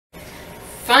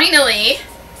Finally,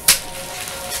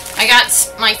 I got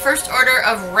my first order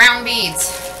of round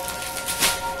beads.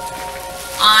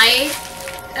 I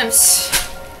am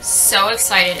so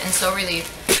excited and so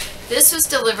relieved. This was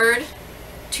delivered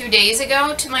 2 days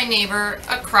ago to my neighbor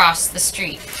across the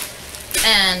street.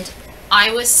 And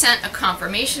I was sent a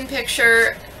confirmation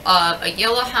picture of a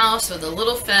yellow house with a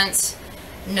little fence,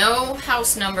 no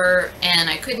house number, and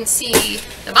I couldn't see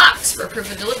the box for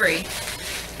proof of delivery.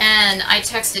 And I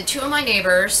texted 2 of my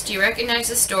neighbors, do you recognize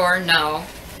the store? No.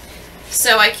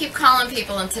 So I keep calling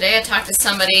people, and today I talked to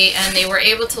somebody and they were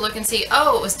able to look and see,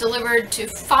 oh, it was delivered to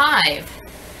 5.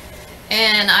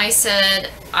 And I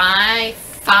said,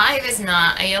 5 is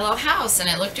not a yellow house. And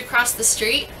I looked across the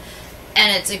street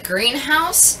and it's a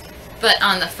greenhouse, but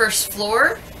on the first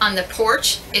floor, on the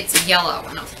porch, it's yellow.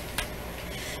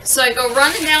 So I go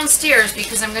running downstairs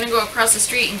because I'm going to go across the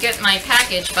street and get my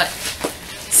package, but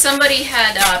somebody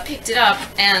had picked it up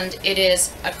and it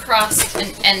is across,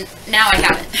 and now I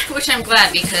have it, which I'm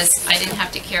glad because I didn't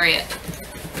have to carry it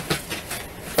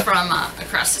from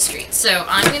across the street. So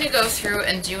I'm going to go through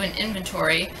and do an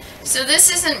inventory. So this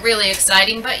isn't really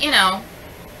exciting, but you know,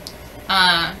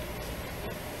 I'm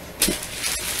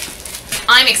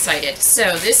excited.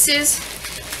 So this is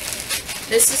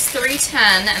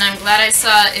 310, and I'm glad I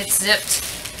saw it zipped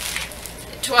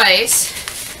twice.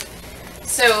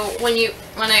 So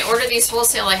when I order these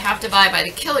wholesale, I have to buy by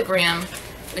the kilogram,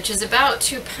 which is about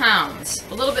 2 pounds,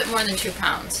 a little bit more than 2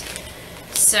 pounds.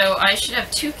 So I should have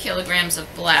 2 kilograms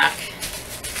of black.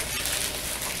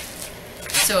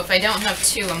 So if I don't have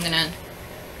 2, I'm gonna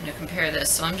compare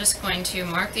this. So I'm just going to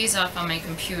mark these off on my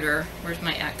computer. Where's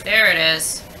my X? There it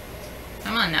is.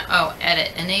 Come on now. Oh,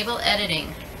 edit. Enable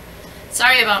editing.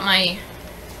 Sorry about my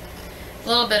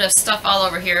little bit of stuff all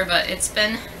over here, but it's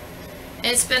been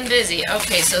busy.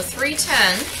 Okay, so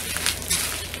 310,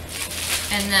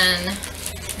 and then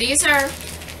these are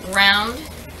round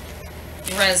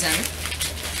resin.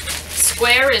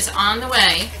 Square is on the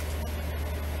way.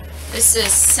 This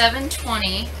is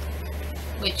 720,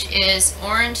 which is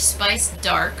orange spice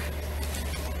dark.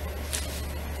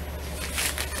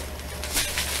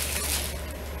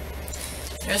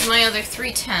 There's my other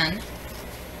 310.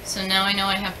 So now I know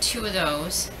I have 2 of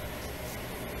those.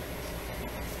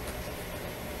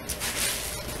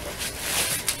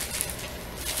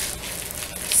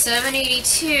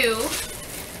 $7.82,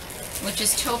 which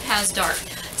is topaz dark.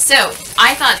 So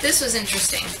I thought this was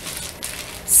interesting.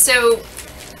 So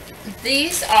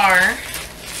these are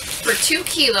for 2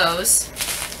 kilos.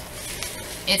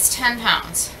 It's 10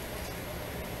 pounds.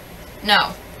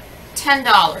 No, $10.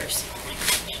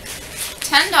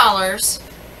 $10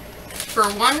 for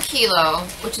 1 kilo,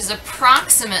 which is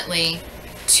approximately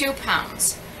 2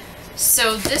 pounds.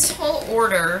 So this whole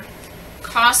order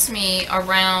cost me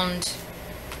around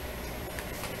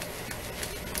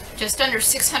just under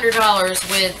 $600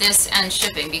 with this and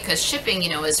shipping, because shipping, you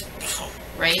know, is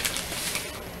right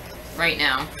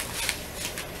now.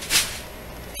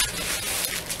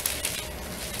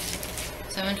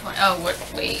 720. Oh,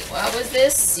 wait, what was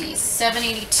this? See,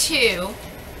 782.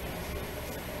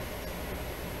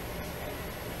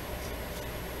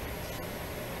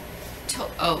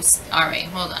 Oh, all right,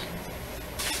 hold on.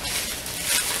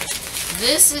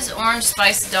 This is orange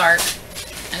spice dark,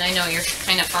 and I know you're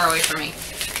kind of far away from me.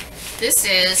 This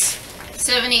is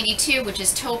 782, which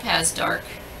is topaz dark.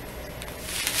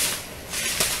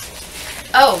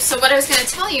 Oh, so what I was going to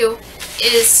tell you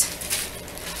is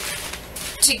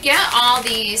to get all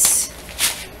these,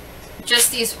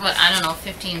 just these, what, I don't know,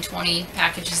 15, 20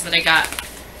 packages that I got.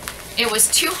 It was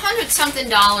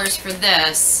 $200-something for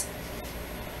this,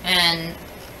 and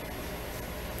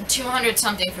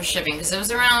 $200-something for shipping, because it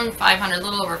was around $500, a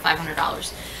little over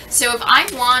 $500. So if I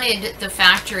wanted the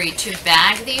factory to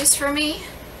bag these for me,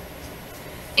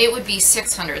 it would be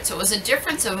 $600. So it was a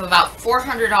difference of about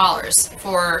 $400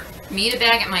 for me to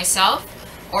bag it myself,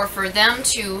 or for them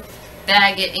to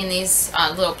bag it in these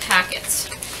little packets.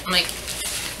 I'm like,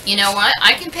 you know what?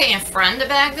 I can pay a friend to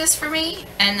bag this for me,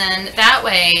 and then that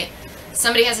way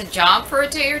somebody has a job for a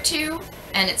day or 2,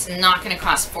 and it's not going to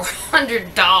cost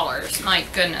 $400. My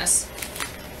goodness.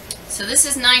 So this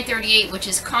is 938, which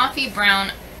is coffee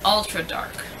brown ultra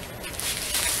dark.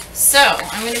 So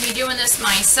I'm going to be doing this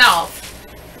myself,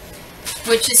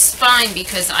 which is fine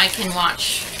because I can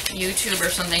watch YouTube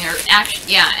or something, or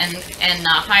actually, yeah, and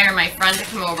hire my friend to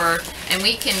come over, and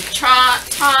we can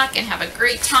talk and have a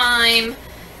great time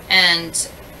and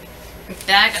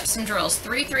bag up some drills.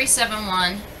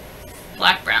 3371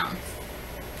 black brown.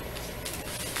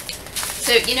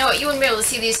 So you know what, you wouldn't be able to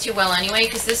see these too well anyway,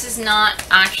 because this is not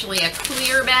actually a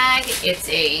clear bag. It's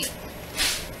a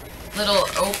little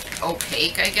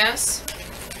opaque, I guess.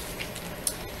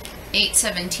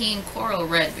 817 Coral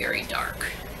Red, very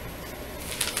dark.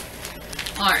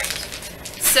 Alright,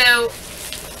 so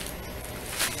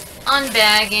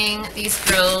unbagging these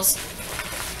drills.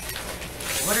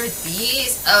 What are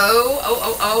these?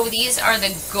 Oh, these are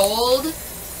the gold,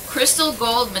 crystal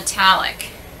gold metallic.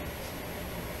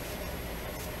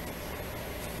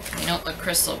 They don't look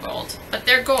crystal gold, but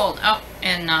they're gold. Oh,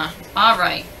 and,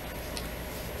 alright.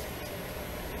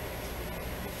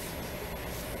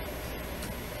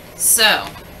 So,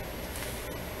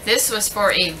 this was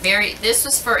for a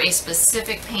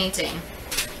specific painting.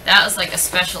 That was like a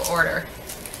special order.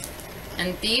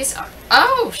 And these are,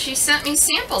 oh, she sent me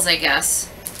samples, I guess.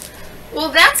 Well,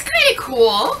 that's kind of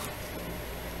cool.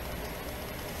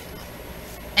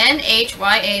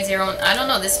 NHYA01, I don't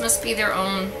know, this must be their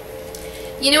own.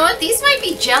 You know what, these might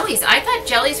be jellies. I thought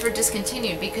jellies were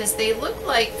discontinued because they look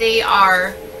like they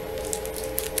are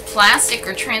plastic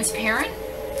or transparent.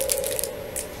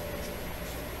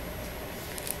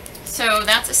 So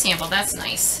that's a sample, that's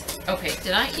nice. Okay,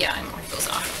 did I? Yeah, I marked those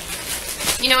off.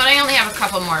 You know what, I only have a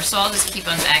couple more, so I'll just keep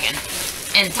unbagging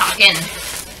and talking.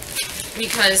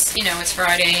 Because, you know, it's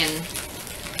Friday and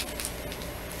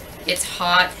it's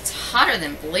hot. It's hotter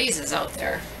than blazes out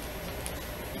there.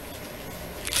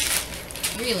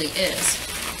 It really is.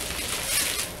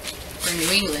 For New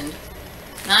England.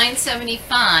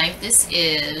 $9.75. This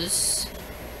is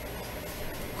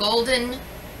golden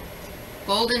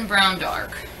brown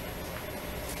dark.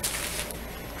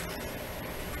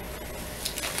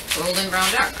 Golden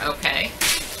brown dark, okay.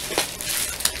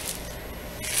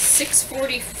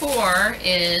 $6.44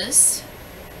 is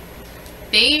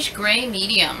beige gray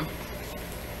medium.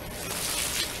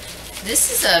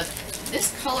 This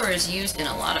color is used in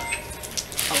a lot of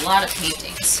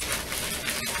paintings.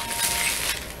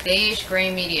 Beige gray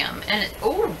medium, and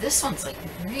oh, this one's like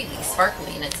really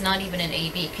sparkly, and it's not even an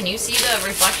AB. Can you see the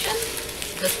reflection?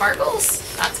 The sparkles?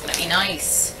 That's gonna be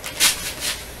nice.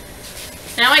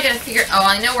 Now I gotta figure, oh,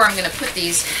 I know where I'm gonna put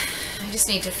these. I just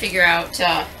need to figure out,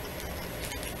 yeah,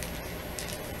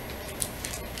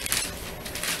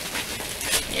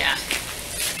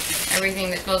 everything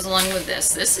that goes along with this.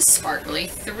 This is sparkly,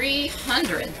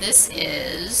 300. This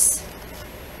is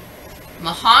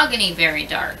mahogany very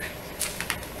dark.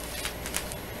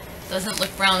 Doesn't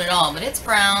look brown at all, but it's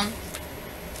brown.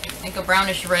 Like a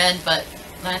brownish red, but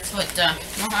that's what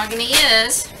mahogany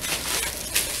is.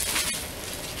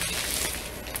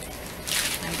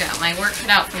 I've got my work cut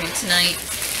out for me tonight.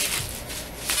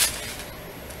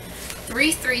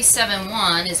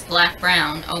 3371 is black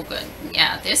brown. Oh good.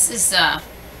 Yeah, this is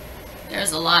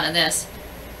there's a lot of this.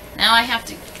 Now I have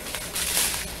to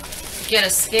get a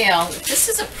scale. This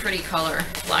is a pretty color,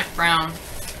 black brown.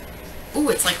 Ooh,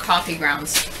 it's like coffee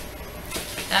grounds.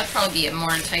 That'd probably be a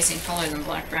more enticing color than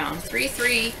black brown.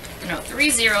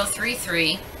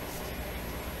 3033.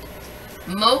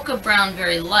 Mocha brown,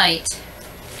 very light.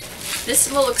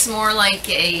 This looks more like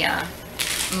a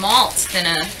malt than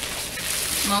a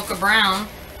mocha brown.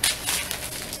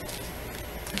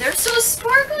 They're so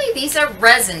sparkly. These are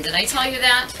resin. Did I tell you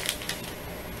that?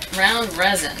 Round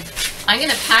resin. I'm going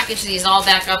to package these all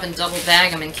back up and double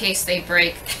bag them in case they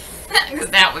break. Because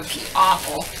that would be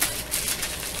awful.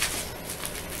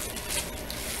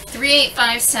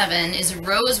 3857 is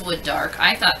rosewood dark.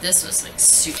 I thought this was like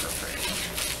super pretty.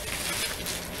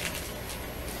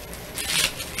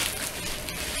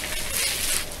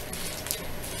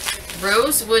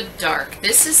 Rosewood dark.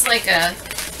 This is like a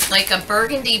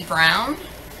burgundy brown.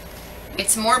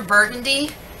 It's more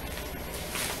burgundy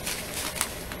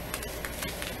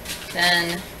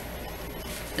than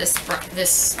this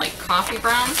like coffee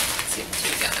brown. Let's see what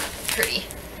we got. Pretty,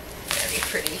 very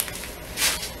pretty.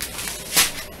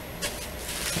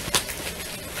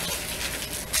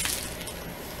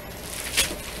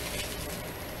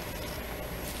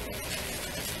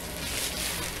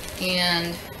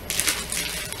 And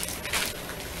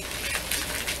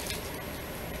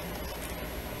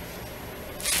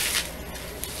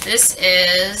this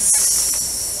is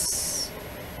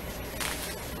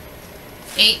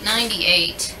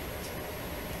 $8.98.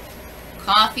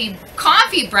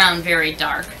 Coffee brown, very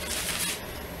dark.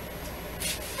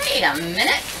 Wait a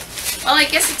minute. Well, I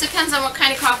guess it depends on what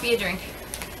kind of coffee you drink.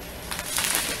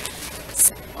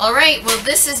 Alright, well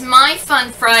this is my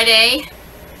fun Friday.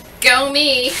 Go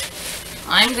me.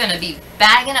 I'm gonna be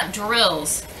bagging up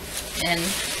drills and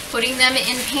putting them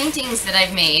in paintings that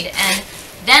I've made, and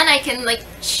then I can like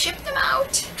ship them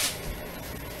out.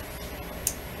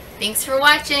 Thanks for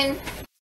watching.